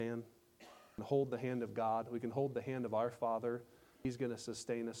hold the hand of God. We can hold the hand of our Father. He's going to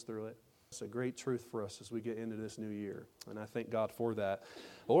sustain us through it. It's a great truth for us as we get into this new year, and I thank God for that.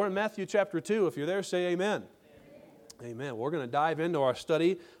 Well, we're in Matthew chapter 2. If you're there, say amen. Amen. We're going to dive into our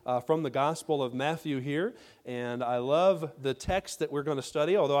study from the Gospel of Matthew here, and I love the text that we're going to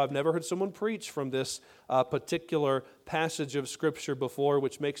study, although I've never heard someone preach from this particular passage of Scripture before,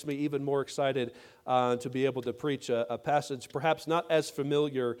 which makes me even more excited to be able to preach a passage perhaps not as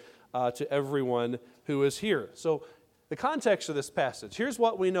familiar to everyone who is here. So the context of this passage, here's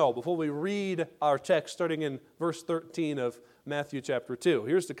what we know before we read our text starting in verse 13 of Matthew chapter 2.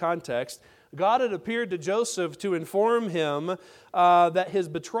 Here's the context. God had appeared to Joseph to inform him that his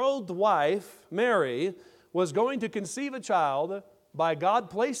betrothed wife, Mary, was going to conceive a child by God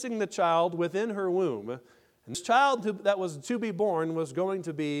placing the child within her womb. And this child that was to be born was going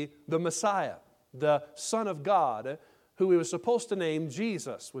to be the Messiah, the Son of God, who he was supposed to name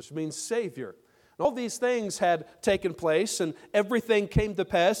Jesus, which means Savior. And all these things had taken place, and everything came to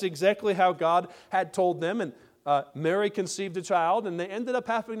pass exactly how God had told them. And Mary conceived a child, and they ended up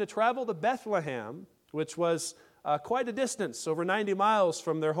having to travel to Bethlehem, which was quite a distance, over 90 miles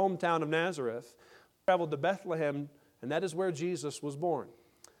from their hometown of Nazareth. They traveled to Bethlehem, and that is where Jesus was born.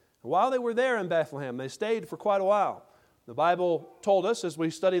 And while they were there in Bethlehem, they stayed for quite a while. The Bible told us, as we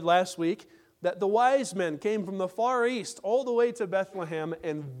studied last week, that the wise men came from the far east all the way to Bethlehem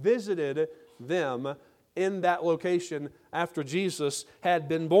and visited them in that location after Jesus had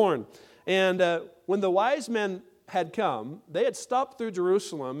been born. And when the wise men had come, they had stopped through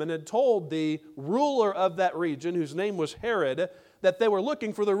Jerusalem and had told the ruler of that region, whose name was Herod, that they were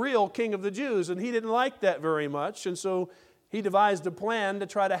looking for the real king of the Jews, and he didn't like that very much, and so he devised a plan to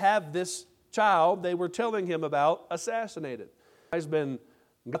try to have this child they were telling him about assassinated. The wise men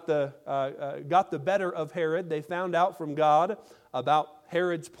got the better of Herod. They found out from God about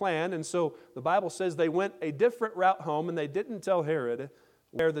Herod's plan, and so the Bible says they went a different route home, and they didn't tell Herod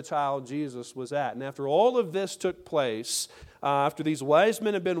where the child Jesus was at. And after all of this took place, after these wise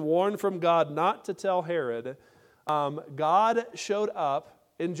men had been warned from God not to tell Herod, God showed up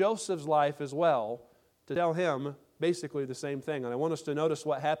in Joseph's life as well to tell him basically the same thing. And I want us to notice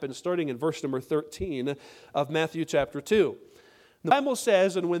what happened starting in verse number 13 of Matthew chapter 2. The Bible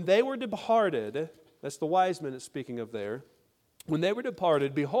says, and when they were departed, that's the wise men it's speaking of there, when they were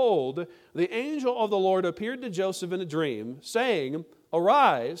departed, behold, the angel of the Lord appeared to Joseph in a dream, saying,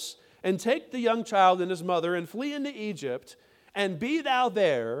 Arise, and take the young child and his mother, and flee into Egypt, and be thou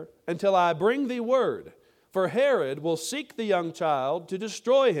there until I bring thee word. For Herod will seek the young child to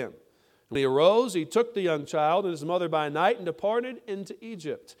destroy him. When he arose, he took the young child and his mother by night and departed into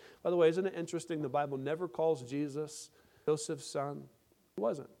Egypt. By the way, isn't it interesting? The Bible never calls Jesus Joseph's son. He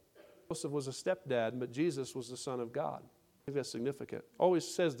wasn't. Joseph was a stepdad, but Jesus was the Son of God. I think that's significant. Always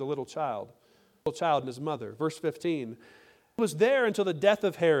says the little child and his mother. Verse 15. He was there until the death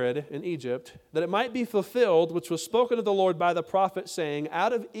of Herod in Egypt, that it might be fulfilled, which was spoken of the Lord by the prophet, saying,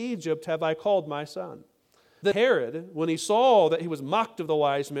 Out of Egypt have I called my son. That Herod, when he saw that he was mocked of the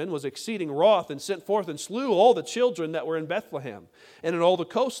wise men, was exceeding wroth, and sent forth and slew all the children that were in Bethlehem, and in all the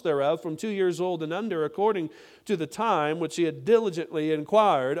coasts thereof, from 2 years old and under, according to the time which he had diligently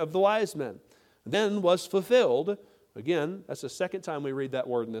inquired of the wise men. Then was fulfilled, again, that's the second time we read that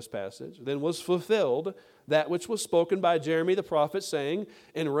word in this passage, then was fulfilled that which was spoken by Jeremy the prophet, saying,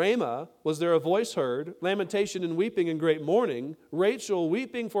 In Ramah was there a voice heard, lamentation and weeping and great mourning, Rachel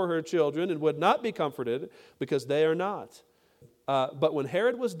weeping for her children, and would not be comforted, because they are not. But when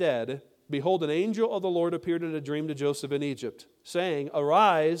Herod was dead, behold, an angel of the Lord appeared in a dream to Joseph in Egypt, saying,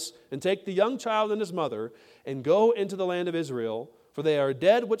 Arise, and take the young child and his mother, and go into the land of Israel, for they are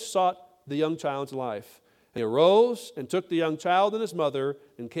dead which sought the young child's life. And he arose, and took the young child and his mother,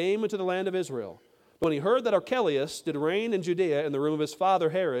 and came into the land of Israel. When he heard that Archelaus did reign in Judea in the room of his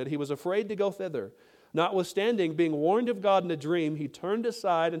father Herod, he was afraid to go thither. Notwithstanding, being warned of God in a dream, he turned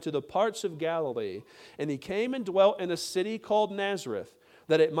aside into the parts of Galilee, and he came and dwelt in a city called Nazareth,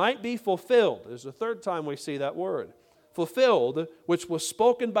 that it might be fulfilled. There's the third time we see that word. Fulfilled, which was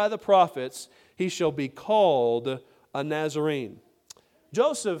spoken by the prophets, he shall be called a Nazarene.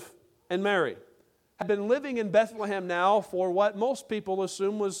 Joseph and Mary had been living in Bethlehem now for what most people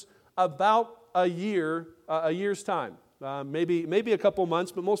assume was about a year's time. Maybe a couple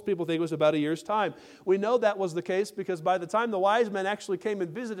months, but most people think it was about a year's time. We know that was the case because by the time the wise men actually came and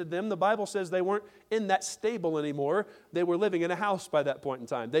visited them, the Bible says they weren't in that stable anymore. They were living in a house by that point in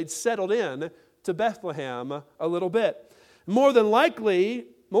time. They'd settled in to Bethlehem a little bit. More than likely,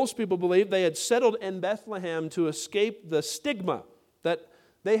 most people believe they had settled in Bethlehem to escape the stigma that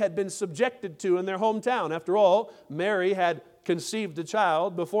they had been subjected to in their hometown. After all, Mary had conceived a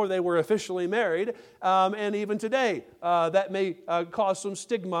child before they were officially married. And even today, that may cause some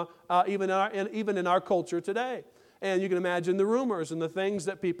stigma even in our culture today. And you can imagine the rumors and the things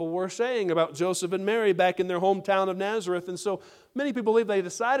that people were saying about Joseph and Mary back in their hometown of Nazareth. And so many people believe they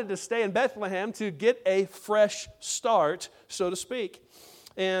decided to stay in Bethlehem to get a fresh start, so to speak.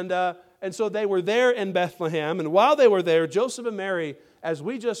 And so they were there in Bethlehem. And while they were there, Joseph and Mary, as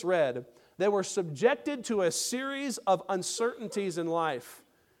we just read, they were subjected to a series of uncertainties in life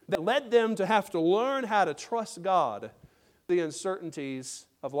that led them to have to learn how to trust God, the uncertainties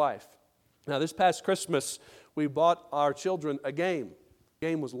of life. Now, this past Christmas, we bought our children a game. The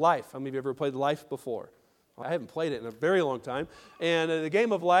game was Life. How many of you ever played Life before? I haven't played it in a very long time. And in the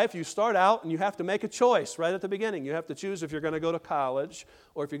game of life, you start out and you have to make a choice right at the beginning. You have to choose if you're going to go to college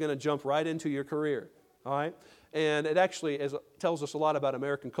or if you're going to jump right into your career. All right? And it actually tells us a lot about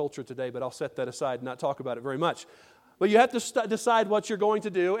American culture today, but I'll set that aside and not talk about it very much. But you have to decide what you're going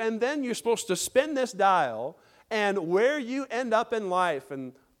to do, and then you're supposed to spin this dial, and where you end up in life,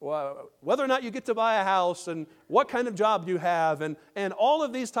 and whether or not you get to buy a house, and what kind of job you have, and all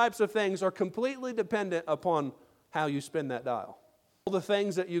of these types of things are completely dependent upon how you spin that dial. All the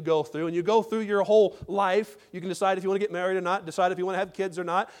things that you go through, and you go through your whole life. You can decide if you want to get married or not, decide if you want to have kids or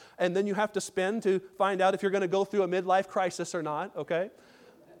not, and then you have to spin to find out if you're going to go through a midlife crisis or not, okay?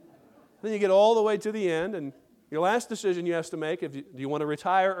 Then you get all the way to the end, and your last decision you have to make, do you want to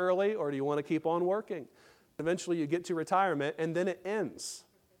retire early or do you want to keep on working? Eventually you get to retirement, and then it ends.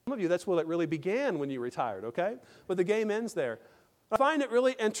 Some of you, that's what it really began when you retired, okay? But the game ends there. I find it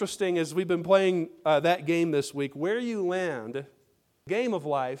really interesting as we've been playing that game this week, where you land, game of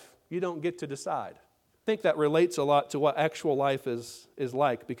life, you don't get to decide. I think that relates a lot to what actual life is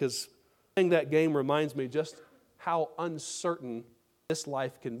like, because playing that game reminds me just how uncertain this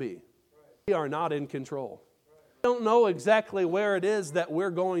life can be. We are not in control. We don't know exactly where it is that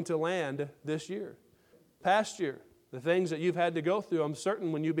we're going to land this year. Past year, the things that you've had to go through, I'm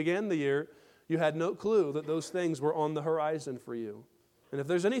certain when you began the year, you had no clue that those things were on the horizon for you. And if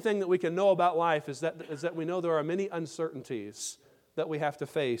there's anything that we can know about life is that we know there are many uncertainties that we have to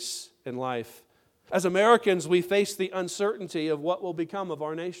face in life. As Americans, we face the uncertainty of what will become of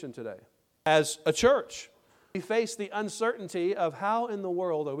our nation today. As a church, we face the uncertainty of how in the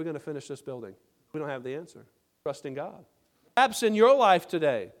world are we going to finish this building. We don't have the answer. Trusting God. Perhaps in your life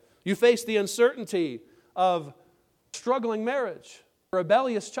today, you face the uncertainty of struggling marriage, a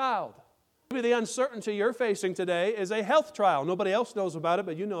rebellious child. Maybe the uncertainty you're facing today is a health trial. Nobody else knows about it,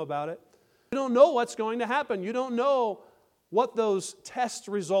 but you know about it. You don't know what's going to happen. You don't know what those test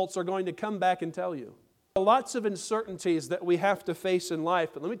results are going to come back and tell you. There are lots of uncertainties that we have to face in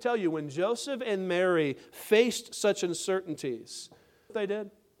life. But let me tell you, when Joseph and Mary faced such uncertainties, what they did?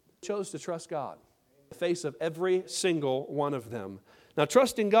 They chose to trust God in the face of every single one of them. Now,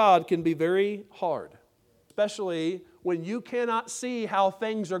 trusting God can be very hard, especially when you cannot see how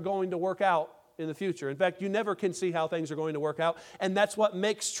things are going to work out in the future. In fact, you never can see how things are going to work out, and that's what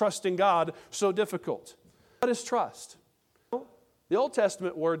makes trusting God so difficult. What is trust? The Old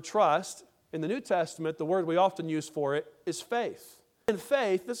Testament word trust, in the New Testament, the word we often use for it is faith. And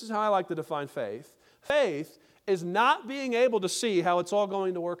faith, this is how I like to define faith. Faith is not being able to see how it's all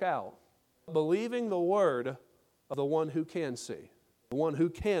going to work out, but believing the word of the one who can see, the one who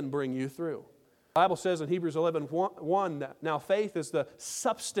can bring you through. The Bible says in Hebrews 11:1 that now faith is the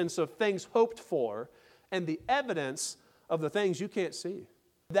substance of things hoped for and the evidence of the things you can't see.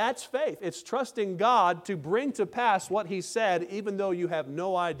 That's faith. It's trusting God to bring to pass what He said, even though you have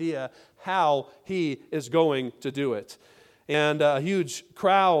no idea how He is going to do it. And a huge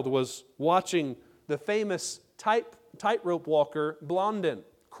crowd was watching the famous tightrope walker Blondin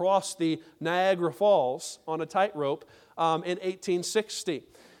cross the Niagara Falls on a tightrope in 1860.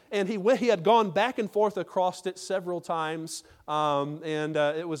 And he had gone back and forth across it several times,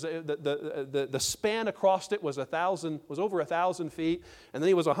 it was the span across it was over 1,000 feet, and then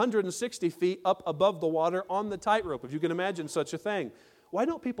he was 160 feet up above the water on the tightrope. If you can imagine such a thing, why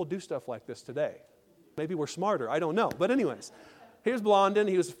don't people do stuff like this today? Maybe we're smarter. I don't know. But anyways, here's Blondin.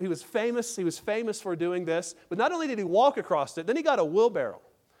 He was famous. He was famous for doing this. But not only did he walk across it, then he got a wheelbarrow,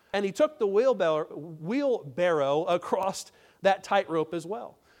 and he took the wheelbarrow across that tightrope as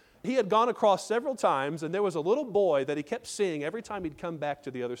well. He had gone across several times, and there was a little boy that he kept seeing every time he'd come back to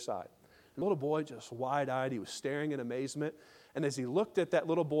the other side. The little boy, just wide-eyed, he was staring in amazement. And as he looked at that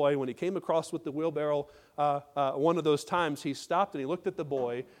little boy, when he came across with the wheelbarrow one of those times, he stopped and he looked at the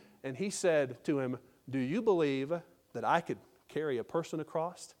boy, and he said to him, "Do you believe that I could carry a person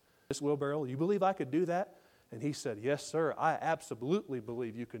across this wheelbarrow? You believe I could do that?" And he said, "Yes, sir, I absolutely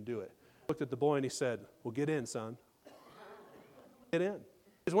believe you can do it." He looked at the boy and he said, "Well, get in, son." Get in.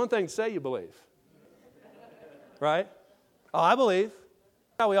 It's one thing to say you believe. Right? Oh, I believe.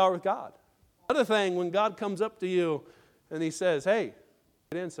 That's how we are with God. Another thing, when God comes up to you and He says, hey,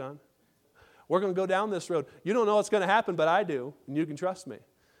 get in, son. We're going to go down this road. You don't know what's going to happen, but I do, and you can trust me.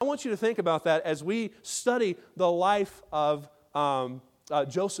 I want you to think about that as we study the life of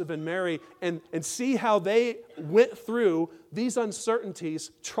Joseph and Mary and see how they went through these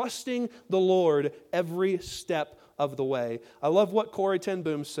uncertainties, trusting the Lord every step of the way. I love what Corrie ten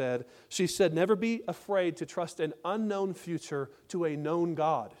Boom said. She said, never be afraid to trust an unknown future to a known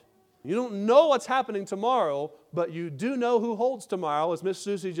God. You don't know what's happening tomorrow, but you do know who holds tomorrow, as Miss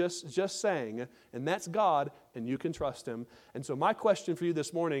Susie just sang, and that's God, and you can trust Him. And so my question for you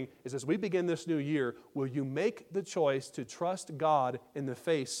this morning is, as we begin this new year, will you make the choice to trust God in the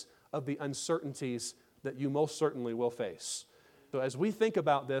face of the uncertainties that you most certainly will face? So as we think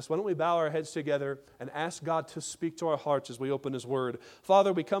about this, why don't we bow our heads together and ask God to speak to our hearts as we open His Word.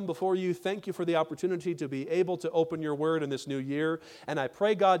 Father, we come before You. Thank You for the opportunity to be able to open Your Word in this new year. And I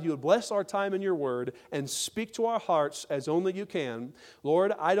pray, God, You would bless our time in Your Word and speak to our hearts as only You can.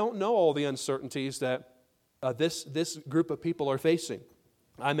 Lord, I don't know all the uncertainties that this group of people are facing.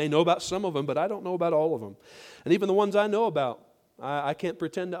 I may know about some of them, but I don't know about all of them. And even the ones I know about, I can't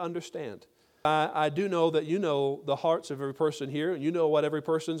pretend to understand. I do know that You know the hearts of every person here, and You know what every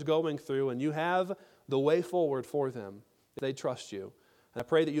person's going through, and You have the way forward for them if they trust You. And I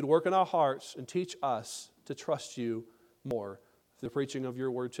pray that You'd work in our hearts and teach us to trust You more through the preaching of Your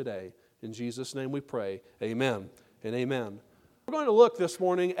Word today. In Jesus' name we pray, amen and amen. We're going to look this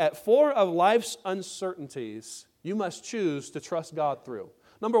morning at 4 of life's uncertainties you must choose to trust God through.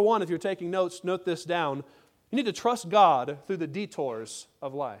 Number 1, if you're taking notes, note this down. You need to trust God through the detours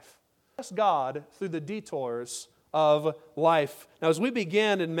of life. Trust God through the detours of life. Now, as we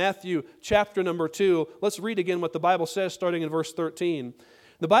begin in Matthew chapter number 2, let's read again what the Bible says starting in verse 13.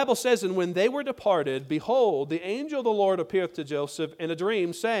 The Bible says, and when they were departed, behold, the angel of the Lord appeared to Joseph in a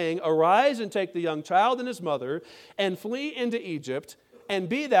dream, saying, arise and take the young child and his mother, and flee into Egypt, and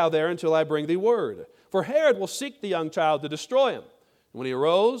be thou there until I bring thee word. For Herod will seek the young child to destroy him. And when he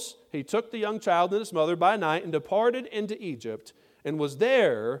arose, he took the young child and his mother by night, and departed into Egypt, and was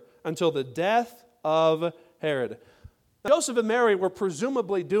there until the death of Herod. Now, Joseph and Mary were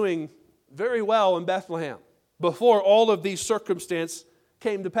presumably doing very well in Bethlehem before all of these circumstances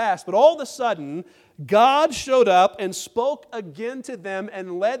came to pass. But all of a sudden, God showed up and spoke again to them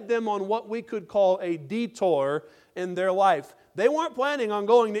and led them on what we could call a detour in their life. They weren't planning on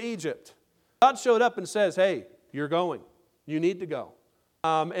going to Egypt. God showed up and says, hey, you're going. You need to go.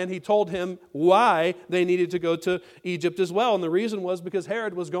 And He told him why they needed to go to Egypt as well. And the reason was because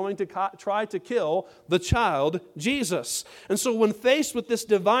Herod was going to try to kill the child, Jesus. And so when faced with this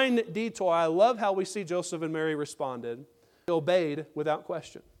divine detour, I love how we see Joseph and Mary responded. They obeyed without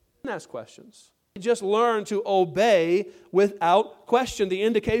question. They didn't ask questions. They just learned to obey without question. The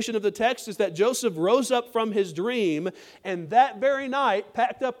indication of the text is that Joseph rose up from his dream and that very night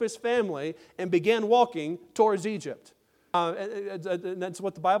packed up his family and began walking towards Egypt. And that's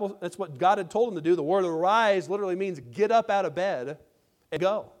what that's what God had told him to do. The word arise literally means get up out of bed and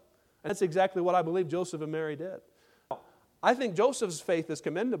go. And that's exactly what I believe Joseph and Mary did. I think Joseph's faith is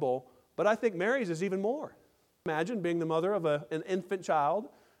commendable, but I think Mary's is even more. Imagine being the mother of an infant child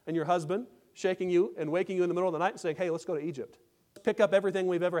and your husband shaking you and waking you in the middle of the night and saying, hey, let's go to Egypt. Pick up everything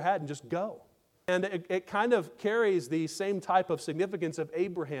we've ever had and just go. And it kind of carries the same type of significance of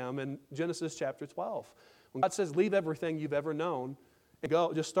Abraham in Genesis chapter 12. When God says, leave everything you've ever known and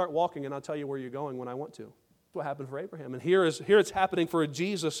go, just start walking and I'll tell you where you're going when I want to. That's what happened for Abraham. And here it's happening for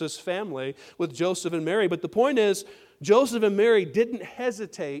Jesus' family with Joseph and Mary. But the point is, Joseph and Mary didn't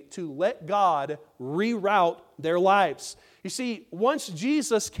hesitate to let God reroute their lives. You see, once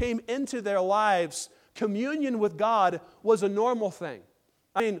Jesus came into their lives, communion with God was a normal thing.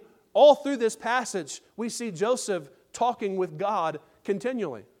 I mean, all through this passage, we see Joseph talking with God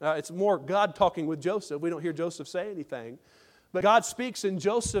continually. It's more God talking with Joseph. We don't hear Joseph say anything. But God speaks and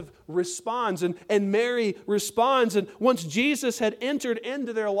Joseph responds and Mary responds. And once Jesus had entered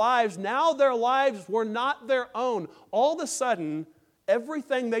into their lives, now their lives were not their own. All of a sudden,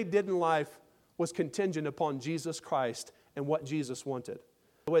 everything they did in life was contingent upon Jesus Christ and what Jesus wanted. By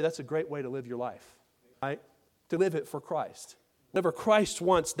the way, that's a great way to live your life, right? To live it for Christ. Whatever Christ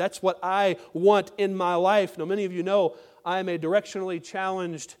wants, that's what I want in my life. Now, many of you know I am a directionally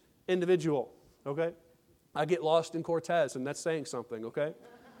challenged individual, okay? I get lost in Cortez, and that's saying something, okay?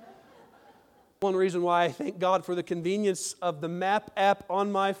 One reason why I thank God for the convenience of the map app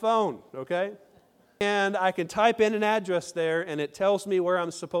on my phone, okay? And I can type in an address there, and it tells me where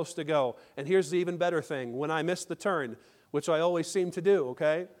I'm supposed to go. And here's the even better thing. When I miss the turn, which I always seem to do,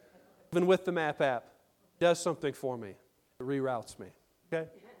 okay? Even with the map app, it does something for me. It reroutes me, okay?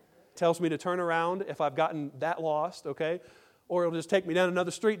 It tells me to turn around if I've gotten that lost, okay? Or it'll just take me down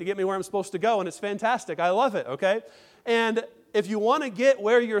another street to get me where I'm supposed to go, and it's fantastic. I love it, okay? And if you want to get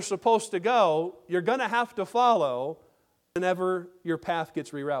where you're supposed to go, you're going to have to follow whenever your path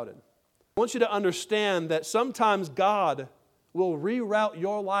gets rerouted. I want you to understand that sometimes God will reroute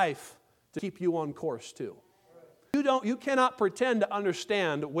your life to keep you on course too. You cannot pretend to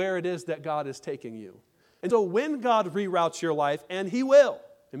understand where it is that God is taking you. And so when God reroutes your life, and He will,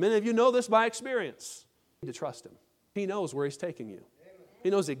 and many of you know this by experience, you need to trust Him. He knows where He's taking you. He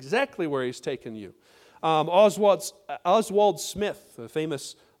knows exactly where He's taking you. Oswald Smith, a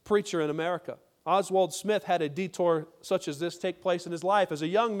famous preacher in America, Oswald Smith had a detour such as this take place in his life. As a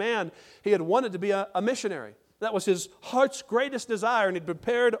young man, he had wanted to be a missionary. That was his heart's greatest desire, and he'd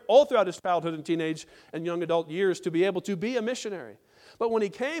prepared all throughout his childhood and teenage and young adult years to be able to be a missionary. But when he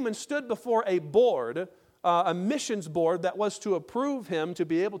came and stood before a board, a missions board that was to approve him to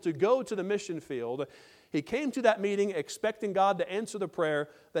be able to go to the mission field, he came to that meeting expecting God to answer the prayer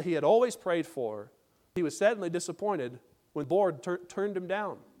that he had always prayed for. He was sadly disappointed when the board turned him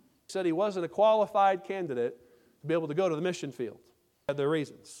down. He said he wasn't a qualified candidate to be able to go to the mission field. They had their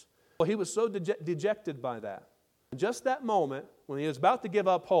reasons. Well, he was so dejected by that. In just that moment, when he was about to give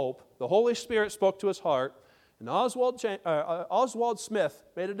up hope, the Holy Spirit spoke to his heart, and Oswald Smith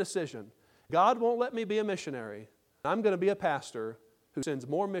made a decision. God won't let me be a missionary. I'm going to be a pastor who sends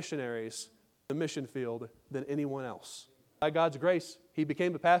more missionaries to the mission field than anyone else. By God's grace, he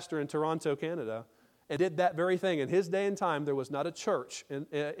became a pastor in Toronto, Canada, and did that very thing. In his day and time, there was not a church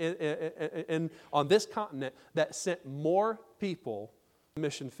on this continent that sent more people to the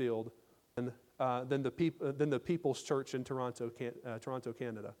mission field than the People's Church in Toronto,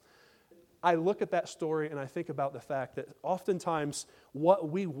 Canada. I look at that story and I think about the fact that oftentimes what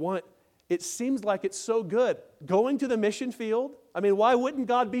we want, it seems like it's so good. Going to the mission field, I mean, why wouldn't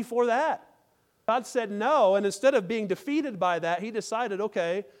God be for that? God said no, and instead of being defeated by that, He decided,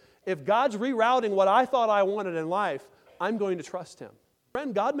 okay, if God's rerouting what I thought I wanted in life, I'm going to trust Him.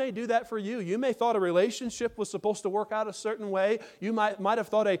 Friend, God may do that for you. You may thought a relationship was supposed to work out a certain way. You might have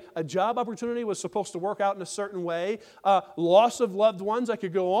thought a job opportunity was supposed to work out in a certain way. Loss of loved ones. I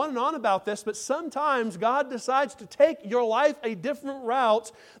could go on and on about this, but sometimes God decides to take your life a different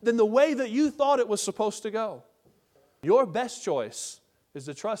route than the way that you thought it was supposed to go. Your best choice is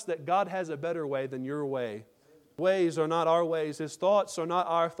to trust that God has a better way than your way. Ways are not our ways. His thoughts are not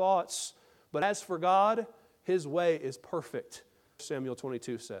our thoughts. But as for God, His way is perfect. Samuel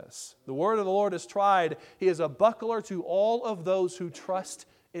 22 says, the word of the Lord is tried. He is a buckler to all of those who trust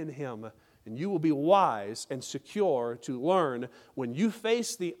in Him. And you will be wise and secure to learn when you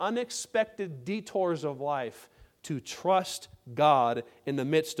face the unexpected detours of life to trust God in the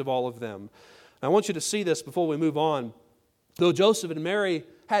midst of all of them. I want you to see this before we move on. Though Joseph and Mary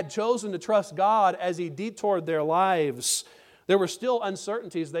had chosen to trust God as He detoured their lives, there were still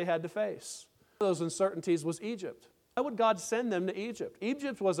uncertainties they had to face. One of those uncertainties was Egypt. Why would God send them to Egypt?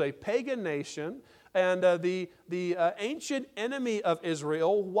 Egypt was a pagan nation and the ancient enemy of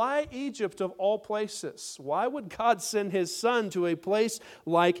Israel. Why Egypt of all places? Why would God send His Son to a place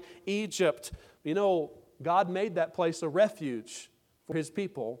like Egypt? You know, God made that place a refuge for His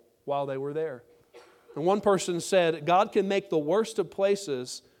people while they were there. And one person said, God can make the worst of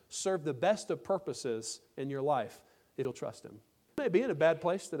places serve the best of purposes in your life if you'll trust Him. You may be in a bad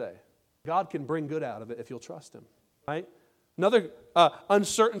place today. God can bring good out of it if you'll trust Him. Right? Another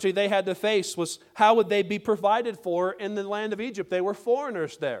uncertainty they had to face was how would they be provided for in the land of Egypt? They were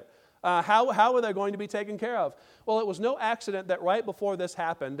foreigners there. How were they going to be taken care of? Well, it was no accident that right before this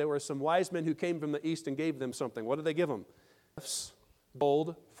happened, there were some wise men who came from the east and gave them something. What did they give them?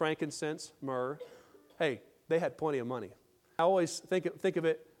 Gold, frankincense, myrrh. Hey, they had plenty of money. I always think of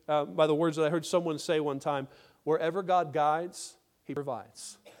it by the words that I heard someone say one time, wherever God guides, He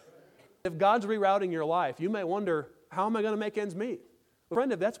provides. If God's rerouting your life, you may wonder, how am I going to make ends meet? Well,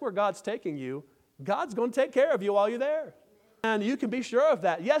 friend, if that's where God's taking you, God's going to take care of you while you're there. And you can be sure of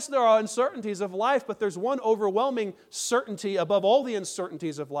that. Yes, there are uncertainties of life, but there's one overwhelming certainty above all the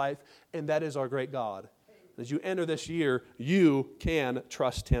uncertainties of life, and that is our great God. As you enter this year, you can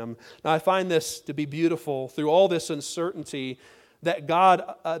trust Him. Now, I find this to be beautiful through all this uncertainty that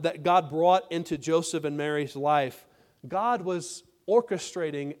God brought into Joseph and Mary's life. God was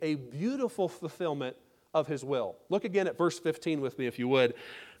orchestrating a beautiful fulfillment of His will. Look again at verse 15 with me, if you would.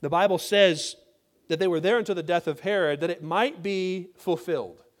 The Bible says that they were there until the death of Herod, that it might be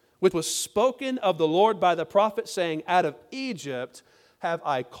fulfilled, which was spoken of the Lord by the prophet, saying, out of Egypt have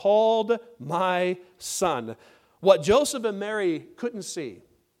I called my son. What Joseph and Mary couldn't see,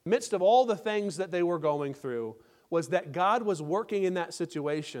 amidst of all the things that they were going through, was that God was working in that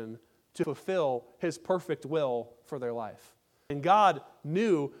situation to fulfill His perfect will for their life. And God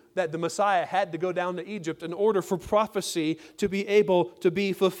knew that the Messiah had to go down to Egypt in order for prophecy to be able to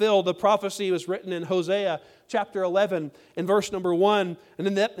be fulfilled. The prophecy was written in Hosea chapter 11 and verse number 1. And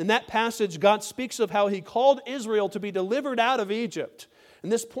in that passage, God speaks of how He called Israel to be delivered out of Egypt.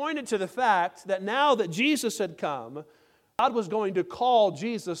 And this pointed to the fact that now that Jesus had come, God was going to call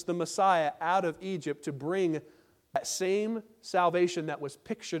Jesus, the Messiah, out of Egypt to bring that same salvation that was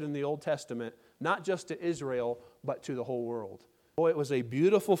pictured in the Old Testament, not just to Israel, but to the whole world. Boy, it was a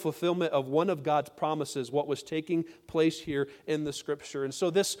beautiful fulfillment of one of God's promises, what was taking place here in the Scripture. And so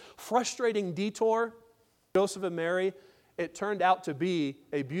this frustrating detour, Joseph and Mary, it turned out to be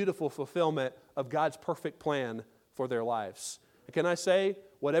a beautiful fulfillment of God's perfect plan for their lives. And can I say,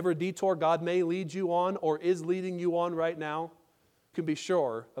 whatever detour God may lead you on or is leading you on right now, you can be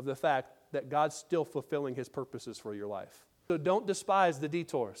sure of the fact that God's still fulfilling His purposes for your life. So don't despise the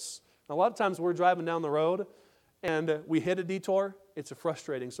detours. A lot of times we're driving down the road and we hit a detour. It's a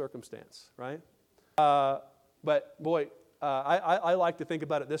frustrating circumstance, right? But boy, I like to think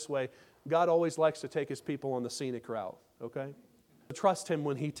about it this way. God always likes to take His people on the scenic route, okay? Trust Him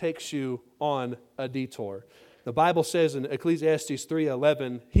when He takes you on a detour. The Bible says in Ecclesiastes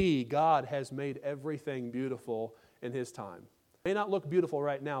 3:11, He, God, has made everything beautiful in His time. It may not look beautiful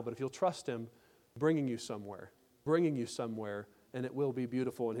right now, but if you'll trust Him, bringing you somewhere, and it will be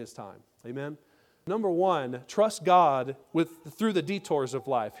beautiful in His time. Amen? Number one, trust God through the detours of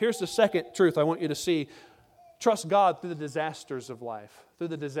life. Here's the second truth I want you to see. Trust God through the disasters of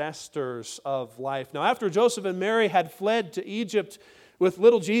life. Now, after Joseph and Mary had fled to Egypt with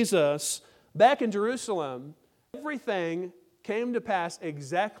little Jesus, back in Jerusalem, everything came to pass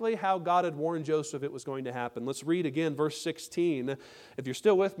exactly how God had warned Joseph it was going to happen. Let's read again verse 16. If you're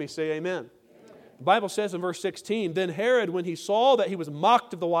still with me, say amen. The Bible says in verse 16, Then Herod, when he saw that he was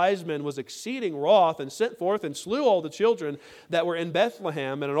mocked of the wise men, was exceeding wroth, and sent forth and slew all the children that were in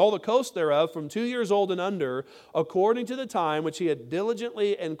Bethlehem and in all the coast thereof from 2 years old and under, according to the time which he had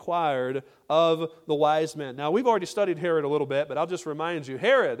diligently inquired of the wise men. Now, we've already studied Herod a little bit, but I'll just remind you,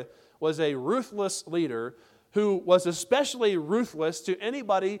 Herod was a ruthless leader who was especially ruthless to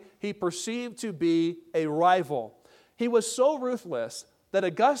anybody he perceived to be a rival. He was so ruthless that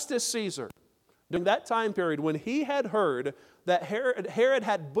Augustus Caesar, during that time period, when he had heard that Herod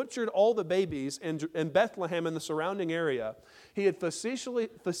had butchered all the babies in Bethlehem and the surrounding area, he had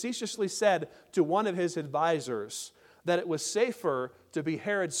facetiously said to one of his advisors that it was safer to be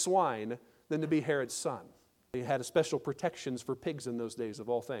Herod's swine than to be Herod's son. He had special protections for pigs in those days, of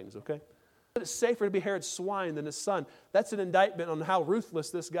all things, okay? It's safer to be Herod's swine than his son. That's an indictment on how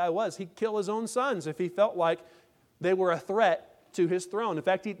ruthless this guy was. He'd kill his own sons if he felt like they were a threat to his throne. In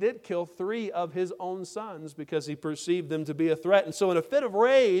fact, he did kill 3 of his own sons because he perceived them to be a threat. And so in a fit of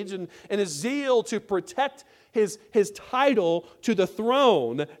rage and his zeal to protect his title to the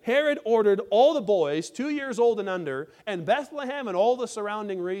throne, Herod ordered all the boys 2 years old and under, and Bethlehem and all the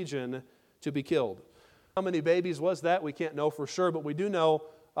surrounding region to be killed. How many babies was that? We can't know for sure, but we do know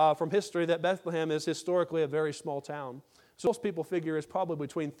from history that Bethlehem is historically a very small town. So most people figure it's probably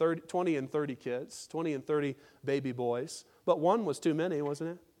between 20 and 30 kids, 20 and 30 baby boys. But one was too many,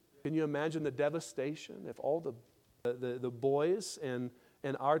 wasn't it? Can you imagine the devastation if all the boys in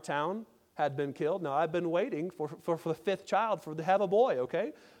our town had been killed? Now, I've been waiting for the 5th child to have a boy,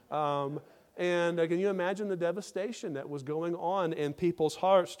 okay? And can you imagine the devastation that was going on in people's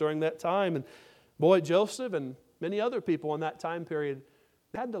hearts during that time? And boy, Joseph and many other people in that time period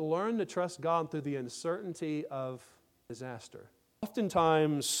had to learn to trust God through the uncertainty of disaster.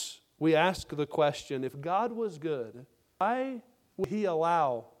 Oftentimes, we ask the question, if God was good, why would He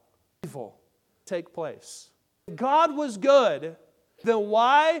allow evil to take place? If God was good, then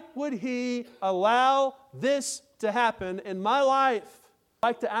why would He allow this to happen in my life? I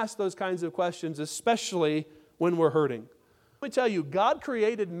like to ask those kinds of questions, especially when we're hurting. Let me tell you, God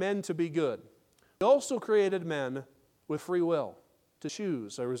created men to be good. He also created men with free will to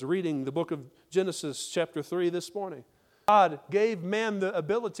choose. I was reading the book of Genesis chapter 3 this morning. God gave man the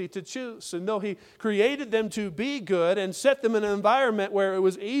ability to choose. And though He created them to be good and set them in an environment where it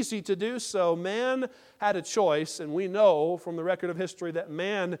was easy to do so, man had a choice. And we know from the record of history that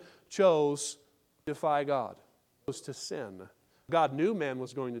man chose to defy God, chose to sin. God knew man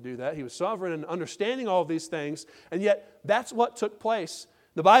was going to do that. He was sovereign and understanding all of these things. And yet that's what took place.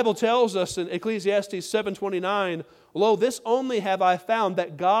 The Bible tells us in Ecclesiastes 7:29, Lo, this only have I found,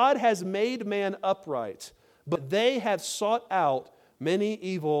 that God has made man upright, but they have sought out many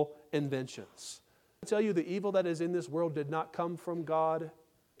evil inventions. I tell you, the evil that is in this world did not come from God,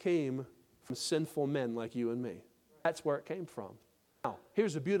 came from sinful men like you and me. That's where it came from. Now,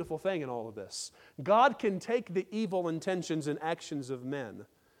 here's the beautiful thing in all of this. God can take the evil intentions and actions of men,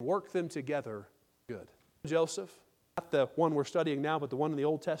 work them together good. Joseph, not the one we're studying now, but the one in the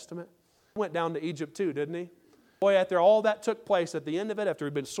Old Testament, went down to Egypt too, didn't he? Boy, after all that took place, at the end of it, after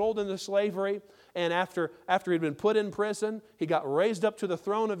he'd been sold into slavery, and after he'd been put in prison, he got raised up to the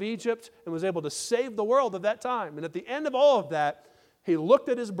throne of Egypt and was able to save the world at that time. And at the end of all of that, he looked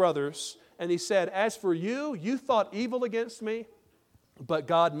at his brothers and he said, as for you, you thought evil against me, but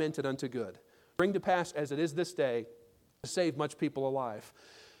God meant it unto good. Bring to pass as it is this day to save much people alive.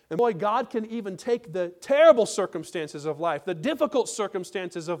 And boy, God can even take the terrible circumstances of life, the difficult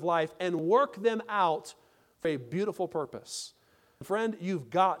circumstances of life, and work them out for a beautiful purpose. Friend, you've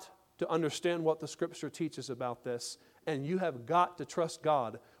got to understand what the Scripture teaches about this, and you have got to trust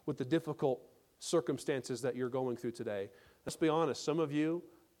God with the difficult circumstances that you're going through today. Let's be honest, some of you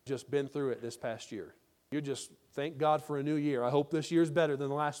just been through it this past year. You just thank God for a new year. I hope this year's better than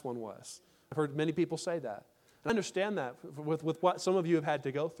the last one was. I've heard many people say that. I understand that with what some of you have had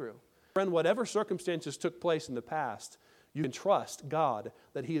to go through. Friend, whatever circumstances took place in the past, you can trust God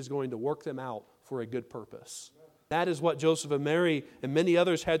that He is going to work them out for a good purpose. That is what Joseph and Mary and many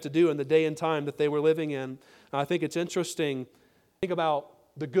others had to do in the day and time that they were living in. I think it's interesting. Think about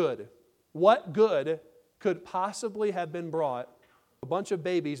the good. What good could possibly have been brought a bunch of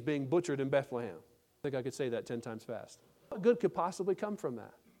babies being butchered in Bethlehem? I think I could say that 10 times fast. What good could possibly come from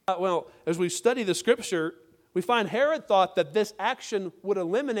that? Well, as we study the Scripture, we find Herod thought that this action would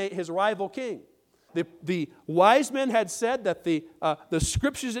eliminate his rival king. The wise men had said that the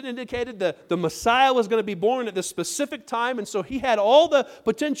Scriptures had indicated that the Messiah was going to be born at this specific time, and so he had all the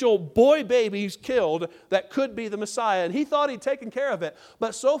potential boy babies killed that could be the Messiah, and he thought he'd taken care of it.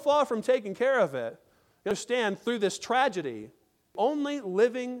 But so far from taking care of it, you understand, through this tragedy, only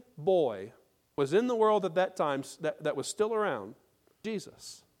living boy was in the world at that time that was still around,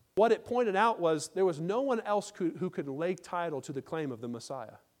 Jesus. What it pointed out was there was no one else who could lay title to the claim of the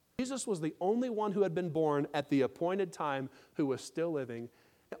Messiah. Jesus was the only one who had been born at the appointed time who was still living.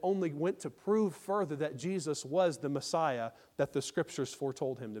 It only went to prove further that Jesus was the Messiah that the Scriptures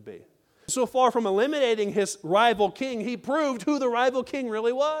foretold him to be. So far from eliminating his rival king, he proved who the rival king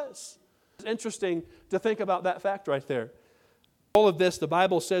really was. It's interesting to think about that fact right there. All of this, the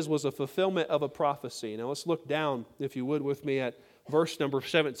Bible says, was a fulfillment of a prophecy. Now let's look down, if you would, with me at verse number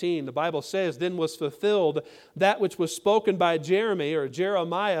 17. The Bible says, then was fulfilled that which was spoken by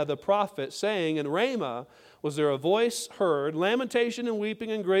Jeremiah the prophet, saying, in Ramah was there a voice heard, lamentation and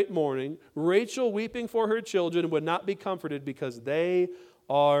weeping and great mourning, Rachel weeping for her children would not be comforted because they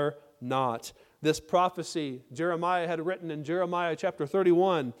are not. This prophecy Jeremiah had written in Jeremiah chapter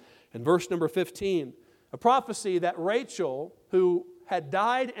 31 and verse number 15. A prophecy that Rachel, who had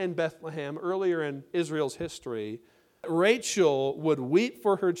died in Bethlehem earlier in Israel's history, Rachel would weep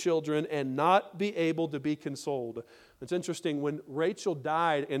for her children and not be able to be consoled. It's interesting, when Rachel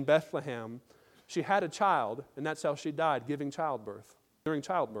died in Bethlehem, she had a child, and that's how she died, during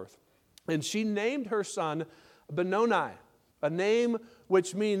childbirth. And she named her son Benoni, a name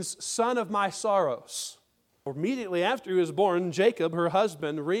which means son of my sorrows. Immediately after he was born, Jacob, her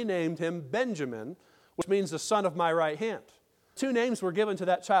husband, renamed him Benjamin, which means the son of my right hand. Two names were given to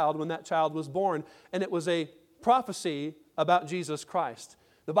that child when that child was born, and it was a prophecy about Jesus Christ.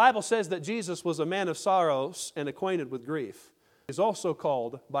 The Bible says that Jesus was a man of sorrows and acquainted with grief. He's also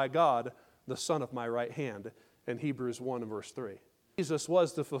called by God the son of my right hand in Hebrews 1 and verse 3. Jesus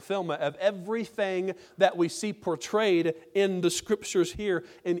was the fulfillment of everything that we see portrayed in the Scriptures here.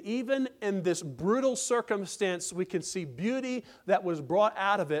 And even in this brutal circumstance, we can see beauty that was brought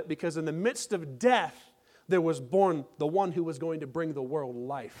out of it, because in the midst of death, there was born the one who was going to bring the world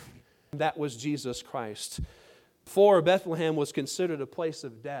life. And that was Jesus Christ. Before, Bethlehem was considered a place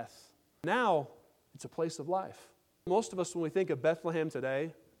of death. Now, it's a place of life. Most of us, when we think of Bethlehem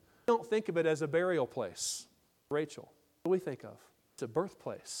today, we don't think of it as a burial place. Rachel, what do we think of? It's a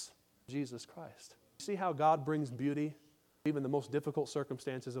birthplace, Jesus Christ. See how God brings beauty, even the most difficult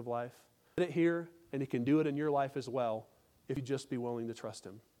circumstances of life? Put it here, and He can do it in your life as well, if you just be willing to trust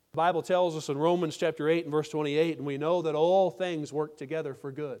Him. The Bible tells us in Romans chapter 8 and verse 28, and we know that all things work together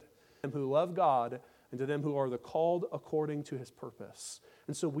for good, to them who love God and to them who are the called according to His purpose.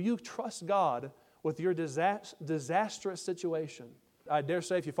 And so will you trust God with your disastrous situation? I dare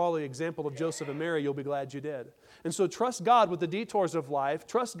say if you follow the example of Joseph and Mary, you'll be glad you did. And so trust God with the detours of life.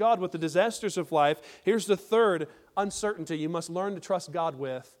 Trust God with the disasters of life. Here's the third uncertainty you must learn to trust God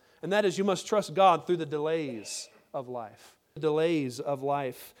with, and that is you must trust God through the delays of life. The delays of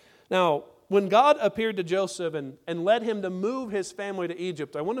life. Now, when God appeared to Joseph and led him to move his family to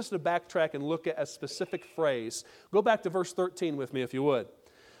Egypt, I want us to backtrack and look at a specific phrase. Go back to verse 13 with me if you would.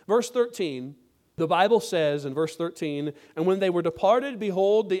 Verse 13, the Bible says in verse 13, "And when they were departed,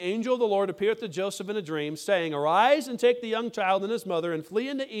 behold, the angel of the Lord appeared to Joseph in a dream, saying, Arise and take the young child and his mother and flee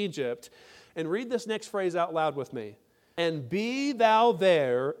into Egypt." And read this next phrase out loud with me. "And be thou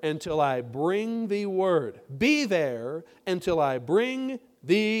there until I bring thee word." Be there until I bring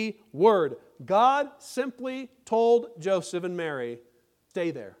thee word. God simply told Joseph and Mary,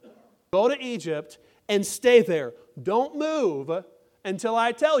 stay there. Go to Egypt and stay there. Don't move until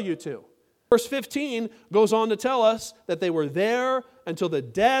I tell you to. Verse 15 goes on to tell us that they were there until the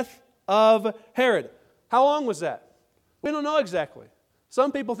death of Herod. How long was that? We don't know exactly.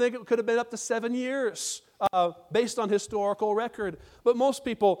 Some people think it could have been up to 7 years based on historical record. But most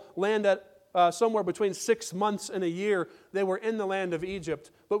people land at somewhere between 6 months and a year. They were in the land of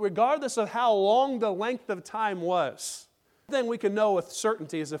Egypt. But regardless of how long the length of time was, the thing we can know with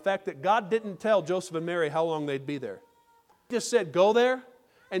certainty is the fact that God didn't tell Joseph and Mary how long they'd be there. He just said, go there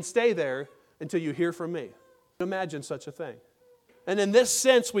and stay there until you hear from me. Imagine such a thing. And in this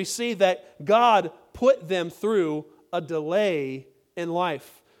sense, we see that God put them through a delay in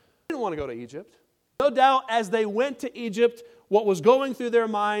life. They didn't want to go to Egypt. No doubt as they went to Egypt, what was going through their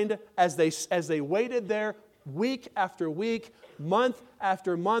mind as they waited there week after week, month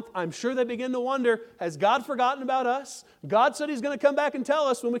after month, I'm sure they begin to wonder, has God forgotten about us? God said He's going to come back and tell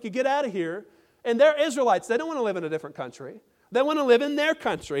us when we could get out of here. And they're Israelites. They don't want to live in a different country. They want to live in their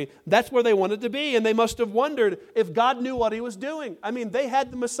country. That's where they wanted to be. And they must have wondered if God knew what He was doing. I mean, they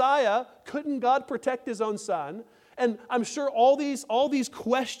had the Messiah. Couldn't God protect His own Son? And I'm sure all these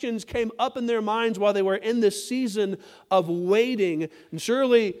questions came up in their minds while they were in this season of waiting. And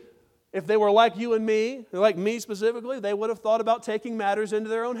surely, if they were like you and me, like me specifically, they would have thought about taking matters into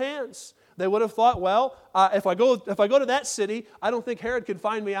their own hands. They would have thought, well, if I go to that city, I don't think Herod can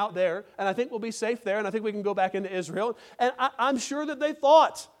find me out there, and I think we'll be safe there, and I think we can go back into Israel. And I'm sure that they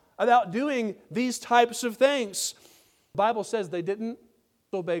thought about doing these types of things. The Bible says they didn't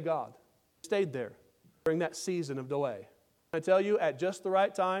obey God. They stayed there during that season of delay. I tell you, at just the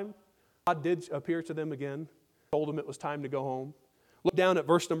right time, God did appear to them again, told them it was time to go home. Look down at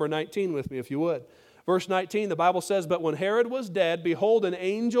verse number 19 with me, if you would. Verse 19, the Bible says, "But when Herod was dead, behold, an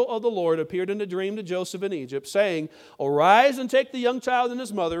angel of the Lord appeared in a dream to Joseph in Egypt, saying, Arise and take the young child and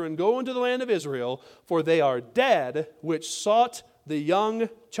his mother, and go into the land of Israel, for they are dead which sought the young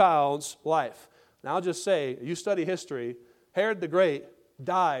child's life." Now I'll just say, you study history, Herod the Great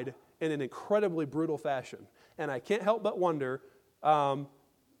died in an incredibly brutal fashion. And I can't help but wonder,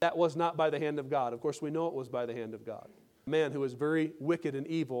 that was not by the hand of God. Of course, we know it was by the hand of God. A man who was very wicked and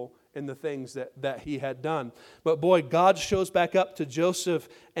evil in the things that he had done. But boy, God shows back up to Joseph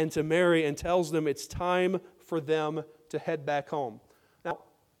and to Mary and tells them it's time for them to head back home. Now,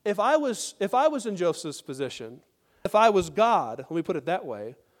 if I was in Joseph's position, if I was God, let me put it that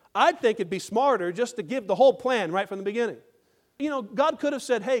way, I'd think it'd be smarter just to give the whole plan right from the beginning. You know, God could have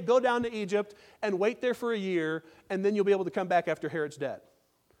said, hey, go down to Egypt and wait there for a year, and then you'll be able to come back after Herod's dead.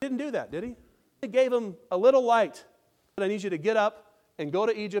 He didn't do that, did He? He gave him a little light. But I need you to get up and go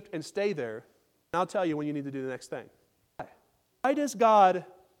to Egypt and stay there. And I'll tell you when you need to do the next thing. Why does God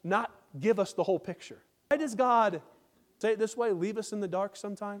not give us the whole picture? Why does God, say it this way, leave us in the dark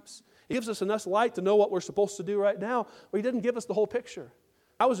sometimes? He gives us enough light to know what we're supposed to do right now, but He didn't give us the whole picture.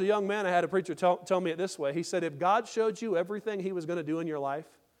 I was a young man, I had a preacher tell me it this way. He said, if God showed you everything He was going to do in your life,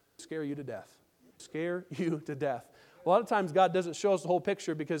 it'd scare you to death. Scare you to death. A lot of times God doesn't show us the whole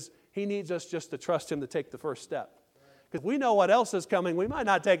picture because He needs us just to trust Him to take the first step. Because we know what else is coming, we might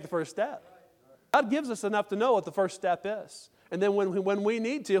not take the first step. God gives us enough to know what the first step is. And then when we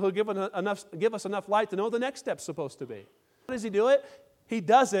need to, He'll give us enough light to know what the next step's supposed to be. How does He do it? He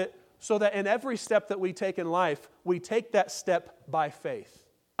does it so that in every step that we take in life, we take that step by faith.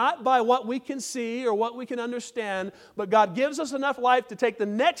 Not by what we can see or what we can understand, but God gives us enough light to take the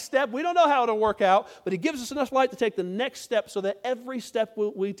next step. We don't know how it'll work out, but He gives us enough light to take the next step so that every step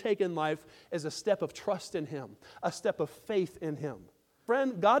we take in life is a step of trust in Him, a step of faith in Him.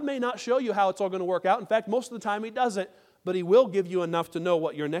 Friend, God may not show you how it's all going to work out. In fact, most of the time He doesn't, but He will give you enough to know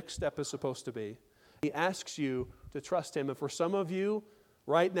what your next step is supposed to be. He asks you to trust Him. And for some of you,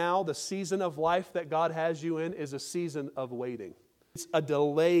 right now, the season of life that God has you in is a season of waiting. It's a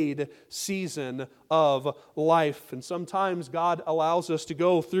delayed season of life. And sometimes God allows us to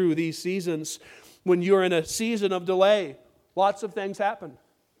go through these seasons. When you're in a season of delay, lots of things happen.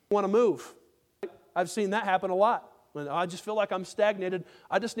 You want to move. I've seen that happen a lot. And I just feel like I'm stagnated.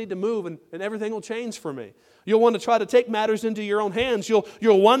 I just need to move and everything will change for me. You'll want to try to take matters into your own hands. You'll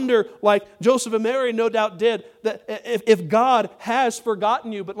wonder, like Joseph and Mary no doubt did, that if God has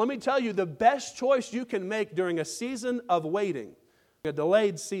forgotten you. But let me tell you, the best choice you can make during a season of waiting, a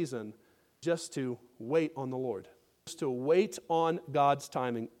delayed season, just to wait on the Lord. Just to wait on God's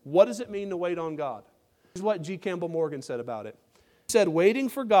timing. What does it mean to wait on God? This is what G. Campbell Morgan said about it. He said, waiting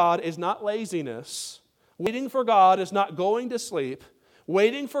for God is not laziness. Waiting for God is not going to sleep.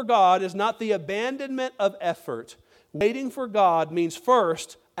 Waiting for God is not the abandonment of effort. Waiting for God means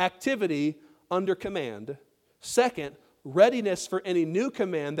first, activity under command. Second, readiness for any new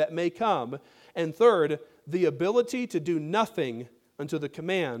command that may come. And third, the ability to do nothing until the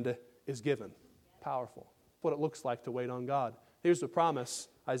command is given. Powerful. What it looks like to wait on God. Here's the promise,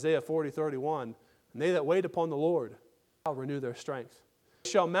 Isaiah 40:31. And they that wait upon the Lord shall renew their strength. They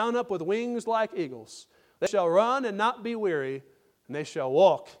shall mount up with wings like eagles. They shall run and not be weary, and they shall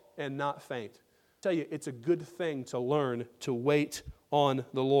walk and not faint. I tell you, it's a good thing to learn to wait on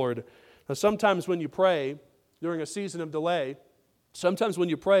the Lord. Now, sometimes when you pray during a season of delay, sometimes when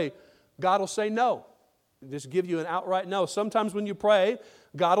you pray, God will say no. Just give you an outright no. Sometimes when you pray,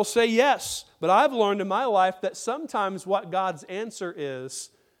 God will say yes. But I've learned in my life that sometimes what God's answer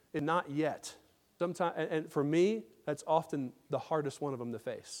is not yet. Sometimes, and for me, that's often the hardest one of them to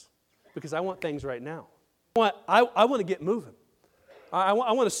face. Because I want things right now. I want to get moving. I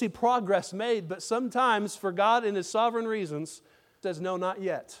want to see progress made, but sometimes for God in His sovereign reasons says, no, not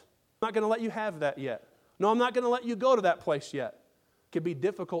yet. I'm not going to let you have that yet. No, I'm not going to let you go to that place yet. It can be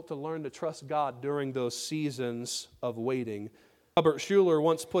difficult to learn to trust God during those seasons of waiting. Robert Schuller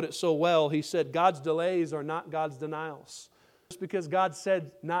once put it so well. He said, God's delays are not God's denials. Just because God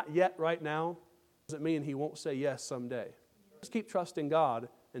said not yet right now doesn't mean He won't say yes someday. Just keep trusting God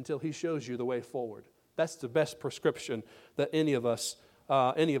until He shows you the way forward. That's the best prescription that any of us.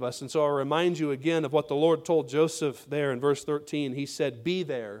 And so I'll remind you again of what the Lord told Joseph there in verse 13. He said, be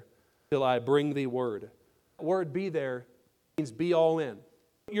there till I bring thee word. That word be there means be all in.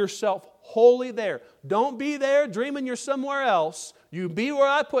 Put yourself wholly there. Don't be there dreaming you're somewhere else. You be where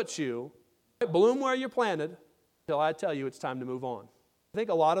I put you. Bloom where you're planted till I tell you it's time to move on. I think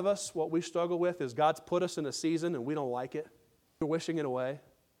a lot of us, what we struggle with is God's put us in a season and we don't like it. We're wishing it away.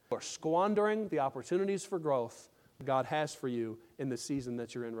 We're squandering the opportunities for growth God has for you in the season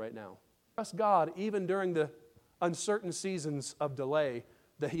that you're in right now. Trust God even during the uncertain seasons of delay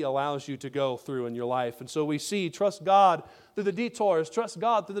that He allows you to go through in your life. And so we see, trust God through the detours, trust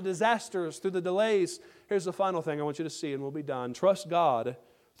God through the disasters, through the delays. Here's the final thing I want you to see and we'll be done. Trust God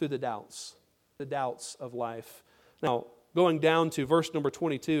through the doubts of life. Now, going down to verse number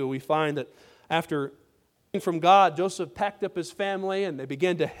 22, we find that after from God, Joseph packed up his family and they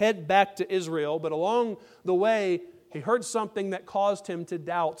began to head back to Israel. But along the way, he heard something that caused him to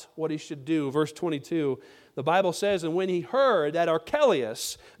doubt what he should do. Verse 22, the Bible says, and when he heard that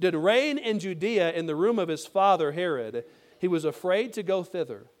Archelaus did reign in Judea in the room of his father Herod, he was afraid to go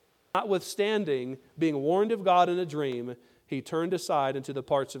thither. Notwithstanding, being warned of God in a dream, he turned aside into the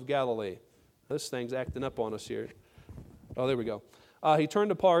parts of Galilee. This thing's acting up on us here. Oh, there we go. He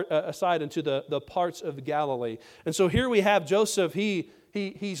turned aside into the parts of Galilee. And so here we have Joseph.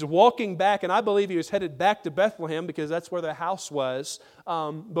 He's walking back, and I believe he was headed back to Bethlehem because that's where the house was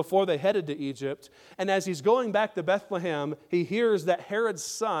before they headed to Egypt. And as he's going back to Bethlehem, he hears that Herod's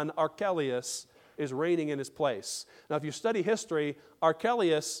son, Archelaus, is reigning in his place. Now, if you study history,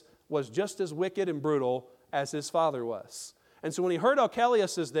 Archelaus was just as wicked and brutal as his father was. And so when he heard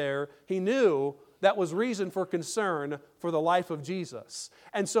Archelaus is there, he knew that was reason for concern for the life of Jesus.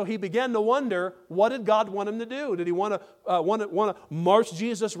 And so he began to wonder, what did God want him to do? Did He want to march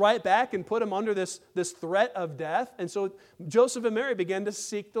Jesus right back and put him under this threat of death? And so Joseph and Mary began to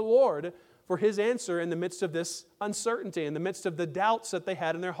seek the Lord for His answer in the midst of this uncertainty, in the midst of the doubts that they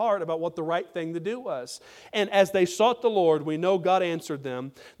had in their heart about what the right thing to do was. And as they sought the Lord, we know God answered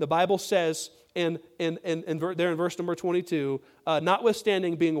them. The Bible says, there in verse number 22,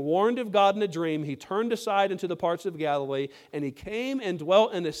 notwithstanding being warned of God in a dream, he turned aside into the parts of Galilee, and he came and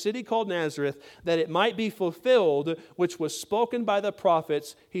dwelt in a city called Nazareth, that it might be fulfilled, which was spoken by the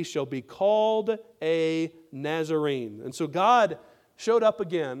prophets, he shall be called a Nazarene. And so God showed up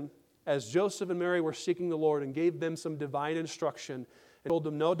again as Joseph and Mary were seeking the Lord and gave them some divine instruction and told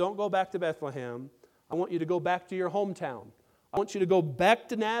them, no, don't go back to Bethlehem. I want you to go back to your hometown. I want you to go back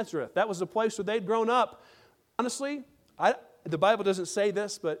to Nazareth. That was the place where they'd grown up. Honestly, the Bible doesn't say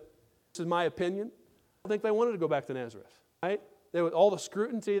this, but this is my opinion. I don't think they wanted to go back to Nazareth. Right? There was all the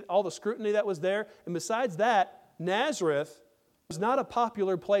scrutiny that was there. And besides that, Nazareth was not a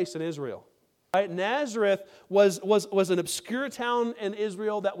popular place in Israel. Right? Nazareth was an obscure town in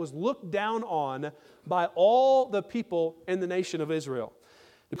Israel that was looked down on by all the people in the nation of Israel.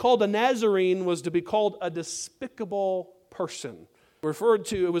 To be called a Nazarene was to be called a despicable person.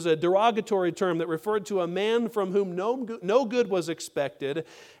 It was a derogatory term that referred to a man from whom no good was expected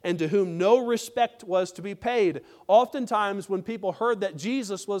and to whom no respect was to be paid. Oftentimes when people heard that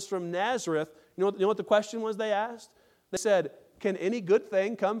Jesus was from Nazareth, you know what the question was they asked? They said, can any good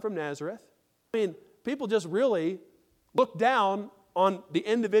thing come from Nazareth? I mean, people just really looked down on the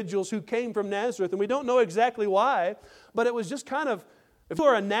individuals who came from Nazareth, and we don't know exactly why, but it was just kind of, if you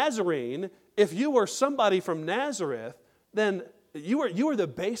were a Nazarene, if you were somebody from Nazareth, then you were the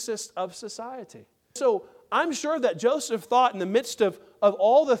basis of society. So I'm sure that Joseph thought in the midst of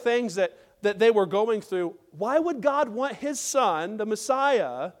all the things that they were going through, why would God want his son, the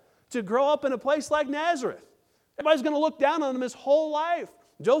Messiah, to grow up in a place like Nazareth? Everybody's going to look down on him his whole life.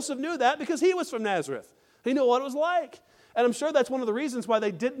 Joseph knew that because he was from Nazareth. He knew what it was like. And I'm sure that's one of the reasons why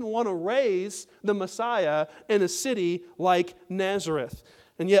they didn't want to raise the Messiah in a city like Nazareth.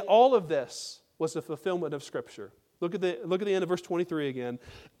 And yet all of this was the fulfillment of Scripture. Look at the end of verse 23 again.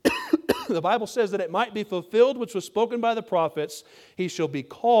 The Bible says that it might be fulfilled which was spoken by the prophets, he shall be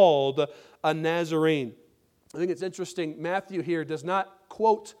called a Nazarene. I think it's interesting, Matthew here does not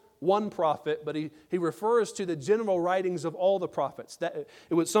quote one prophet, but he refers to the general writings of all the prophets. That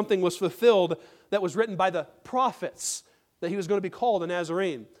something was fulfilled that was written by the prophets, that he was going to be called a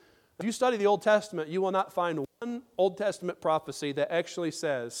Nazarene. If you study the Old Testament, you will not find one Old Testament prophecy that actually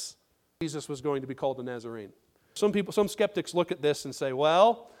says Jesus was going to be called a Nazarene. Some skeptics look at this and say,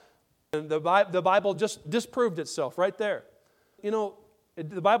 well, the Bible just disproved itself right there. You know,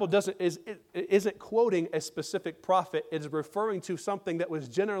 the Bible isn't quoting a specific prophet. It's referring to something that was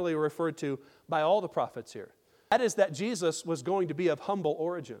generally referred to by all the prophets here. That is that Jesus was going to be of humble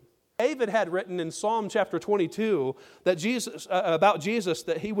origin. David had written in Psalm chapter 22 that about Jesus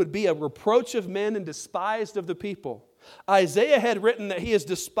that he would be a reproach of men and despised of the people. Isaiah had written that he is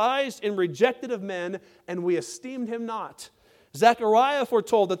despised and rejected of men, and we esteemed him not. Zechariah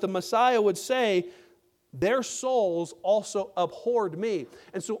foretold that the Messiah would say, their souls also abhorred me.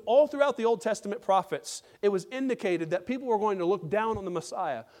 And so all throughout the Old Testament prophets, it was indicated that people were going to look down on the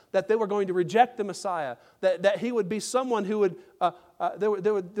Messiah, that they were going to reject the Messiah, that he would be someone who would, there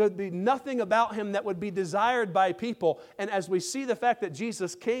would be nothing about him that would be desired by people. And as we see the fact that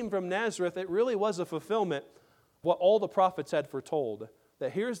Jesus came from Nazareth, it really was a fulfillment of what all the prophets had foretold.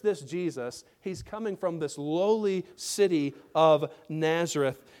 That here's this Jesus, he's coming from this lowly city of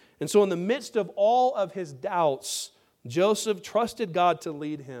Nazareth. And so in the midst of all of his doubts, Joseph trusted God to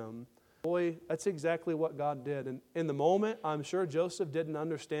lead him. Boy, that's exactly what God did. And in the moment, I'm sure Joseph didn't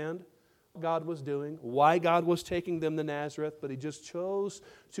understand what God was doing, why God was taking them to Nazareth, but he just chose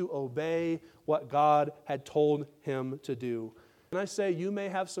to obey what God had told him to do. And I say, you may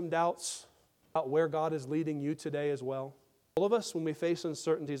have some doubts about where God is leading you today as well. All of us, when we face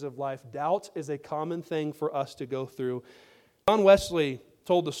uncertainties of life, doubt is a common thing for us to go through. John Wesley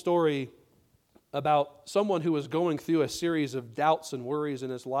told the story about someone who was going through a series of doubts and worries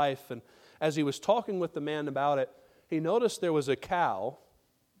in his life. And as he was talking with the man about it, he noticed there was a cow.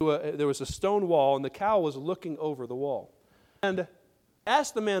 There was a stone wall, and the cow was looking over the wall. And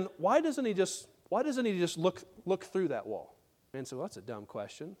asked the man, why doesn't he just look through that wall? The man said, well, that's a dumb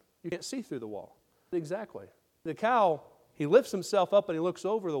question. You can't see through the wall. Exactly. The cow, he lifts himself up and he looks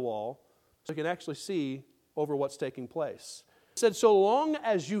over the wall so he can actually see over what's taking place. He said, so long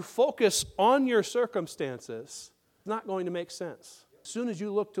as you focus on your circumstances, it's not going to make sense. As soon as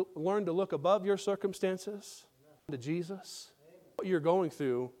you learn to look above your circumstances to Jesus, what you're going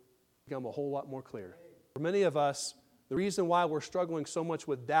through become a whole lot more clear. For many of us, the reason why we're struggling so much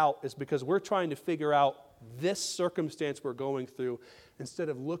with doubt is because we're trying to figure out this circumstance we're going through instead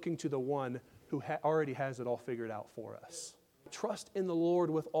of looking to the one who already has it all figured out for us. Trust in the Lord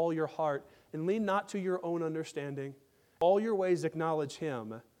with all your heart and lean not to your own understanding. All your ways acknowledge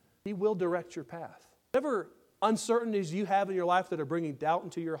Him. He will direct your path. Whatever uncertainties you have in your life that are bringing doubt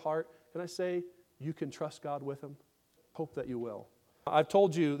into your heart, can I say you can trust God with them? Hope that you will. I've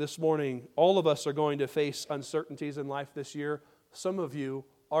told you this morning, all of us are going to face uncertainties in life this year. Some of you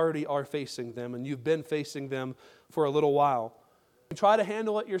already are facing them, and you've been facing them for a little while. You can try to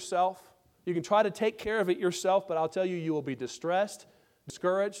handle it yourself. You can try to take care of it yourself, but I'll tell you, you will be distressed,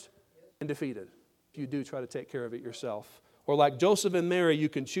 discouraged, and defeated if you do try to take care of it yourself. Or like Joseph and Mary, you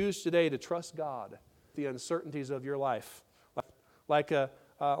can choose today to trust God with the uncertainties of your life. Like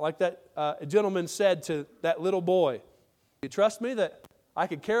that gentleman said to that little boy, you trust me that I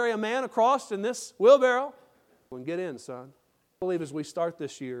could carry a man across in this wheelbarrow? Well, get in, son. I believe as we start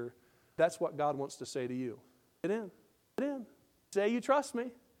this year, That's what God wants to say to you. Get in. Get in. Say you trust me.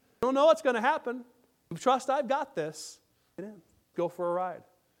 You don't know what's going to happen. You trust I've got this. Get in. Go for a ride.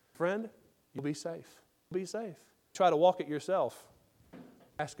 Friend, you'll be safe. Be safe. Try to walk it yourself.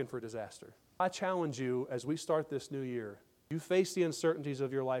 Asking for disaster. I challenge you as we start this new year. You face the uncertainties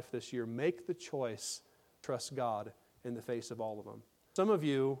of your life this year. Make the choice to trust God in the face of all of them. Some of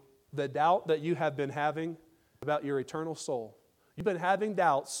you, the doubt that you have been having about your eternal soul, you've been having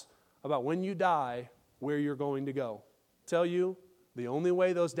doubts about when you die, where you're going to go. I tell you, the only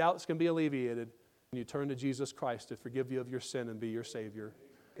way those doubts can be alleviated is when you turn to Jesus Christ to forgive you of your sin and be your Savior.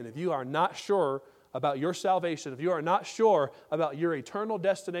 And if you are not sure about your salvation, if you are not sure about your eternal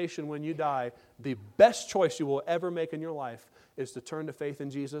destination when you die, the best choice you will ever make in your life is to turn to faith in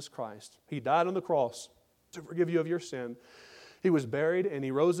Jesus Christ. He died on the cross to forgive you of your sin. He was buried and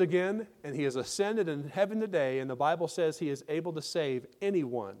He rose again, and He has ascended in heaven today, and the Bible says He is able to save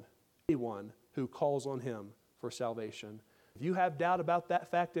anyone who calls on Him for salvation. If you have doubt about that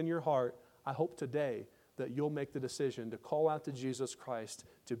fact in your heart, I hope today that you'll make the decision to call out to Jesus Christ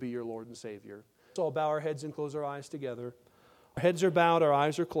to be your Lord and Savior. So I'll bow our heads and close our eyes together. Our heads are bowed, our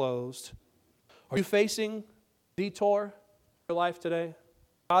eyes are closed. Are you facing detour in your life today?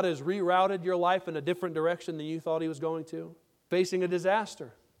 God has rerouted your life in a different direction than you thought He was going to. Facing a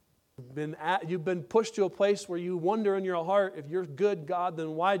disaster. You've been pushed to a place where you wonder in your heart, if you're good, God,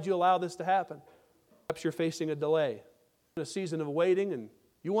 then why'd you allow this to happen? Perhaps you're facing a delay, a season of waiting, and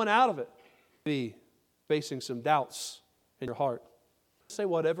you want out of it. Be facing some doubts in your heart. Say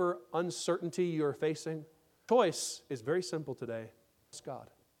whatever uncertainty you're facing, choice is very simple today. Trust God.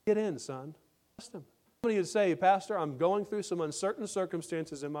 Get in, son. Trust Him. Somebody would say, Pastor, I'm going through some uncertain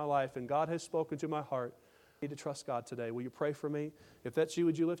circumstances in my life, and God has spoken to my heart. I need to trust God today. Will you pray for me? If that's you,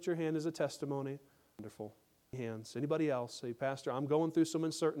 would you lift your hand as a testimony? Wonderful. Hands. Anybody else? Say, Pastor, I'm going through some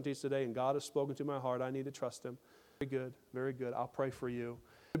uncertainties today, and God has spoken to my heart. I need to trust Him. Very good. Very good. I'll pray for you.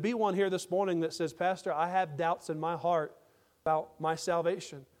 There be one here this morning that says, Pastor, I have doubts in my heart about my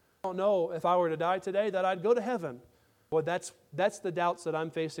salvation. I don't know if I were to die today that I'd go to heaven. Boy, that's the doubts that I'm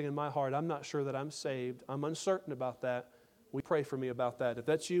facing in my heart. I'm not sure that I'm saved. I'm uncertain about that. Will you pray for me about that? If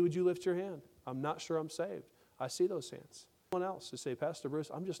that's you, would you lift your hand? I'm not sure I'm saved. I see those hands. Someone else to say, Pastor Bruce,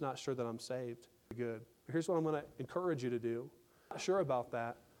 I'm just not sure that I'm saved. Good. Here's what I'm going to encourage you to do. I'm not sure about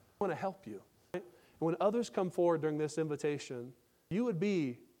that. I want to help you. Right? And when others come forward during this invitation, you would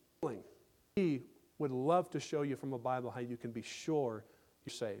be willing. He would love to show you from the Bible how you can be sure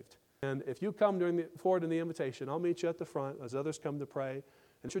you're saved. And if you come forward in the invitation, I'll meet you at the front as others come to pray.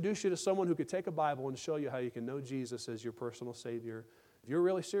 Introduce you to someone who could take a Bible and show you how you can know Jesus as your personal Savior. If you're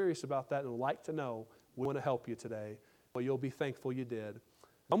really serious about that and would like to know, we want to help you today. Well, you'll be thankful you did.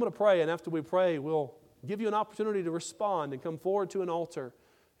 I'm going to pray, and after we pray, we'll give you an opportunity to respond and come forward to an altar.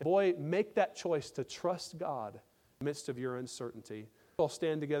 And boy, make that choice to trust God in the midst of your uncertainty. We'll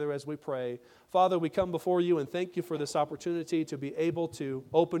stand together as we pray. Father, we come before you and thank you for this opportunity to be able to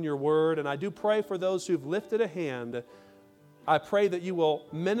open your word. And I do pray for those who've lifted a hand. I pray that you will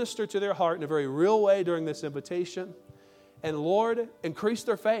minister to their heart in a very real way during this invitation. And Lord, increase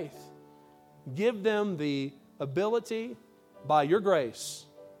their faith. Give them the ability, by your grace,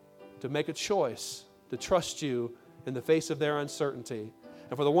 to make a choice to trust you in the face of their uncertainty.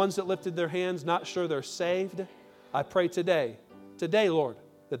 And for the ones that lifted their hands, not sure they're saved, I pray today, Lord,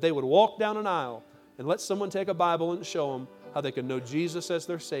 that they would walk down an aisle and let someone take a Bible and show them how they can know Jesus as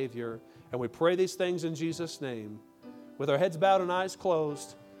their Savior. And we pray these things in Jesus' name. With our heads bowed and eyes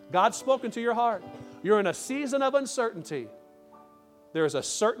closed, God's spoken to your heart. You're in a season of uncertainty. There is a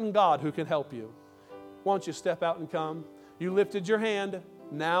certain God who can help you. Why don't you step out and come? You lifted your hand.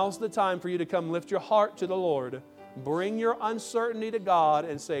 Now's the time for you to come lift your heart to the Lord. Bring your uncertainty to God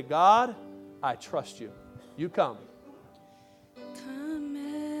and say, God, I trust you. You come. Come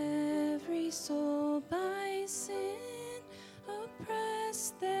every soul by sin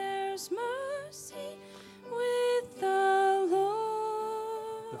oppressed, there's mercy with the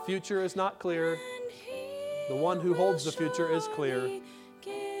Lord. The future is not clear. The one who holds the future is clear. You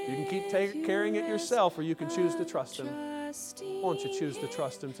can keep carrying it yourself, or you can choose to trust Him. Won't you choose to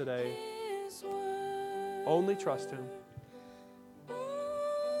trust Him today? Only trust Him.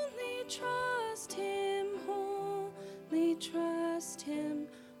 Only trust Him, only trust Him,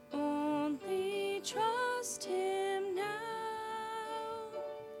 only trust Him now.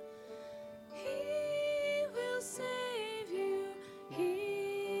 He will save you,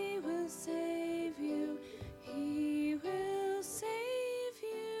 He will save you, He will save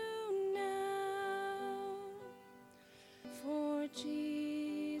you now. For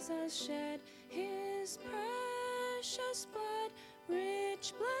Jesus shed His precious blood,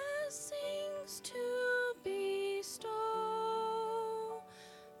 rich blessing.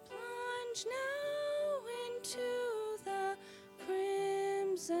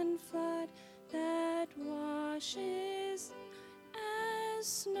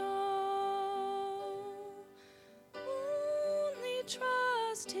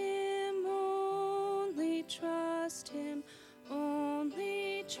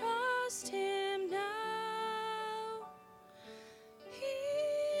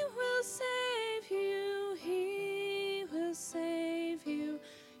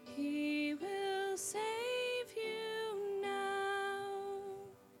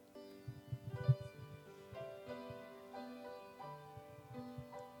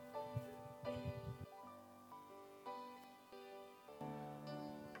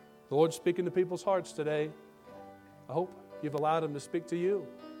 The Lord's speaking to people's hearts today. I hope you've allowed Him to speak to you.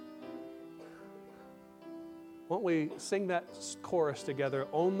 Won't we sing that chorus together?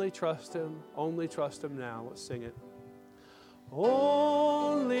 Only trust Him now. Let's sing it.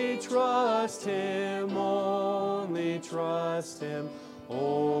 Only trust Him, only trust Him,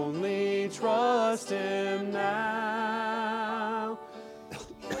 only trust Him now.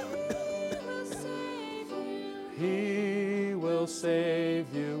 He will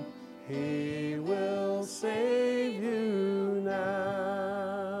save you. He will save you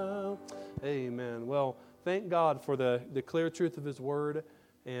now. Amen. Well, thank God for the clear truth of His Word,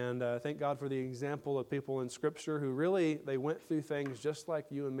 and thank God for the example of people in Scripture who really, they went through things just like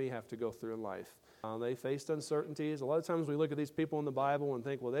you and me have to go through in life. They faced uncertainties. A lot of times we look at these people in the Bible and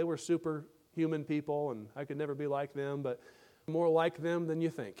think, well, they were superhuman people, and I could never be like them, but more like them than you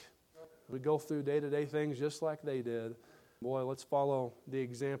think. We go through day-to-day things just like they did. Boy, let's follow the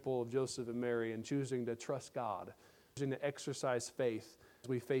example of Joseph and Mary in choosing to trust God, choosing to exercise faith as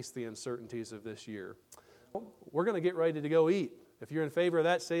we face the uncertainties of this year. We're going to get ready to go eat. If you're in favor of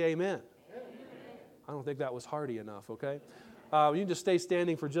that, say amen. Amen. I don't think that was hearty enough, okay? You can just stay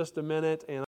standing for just a minute. And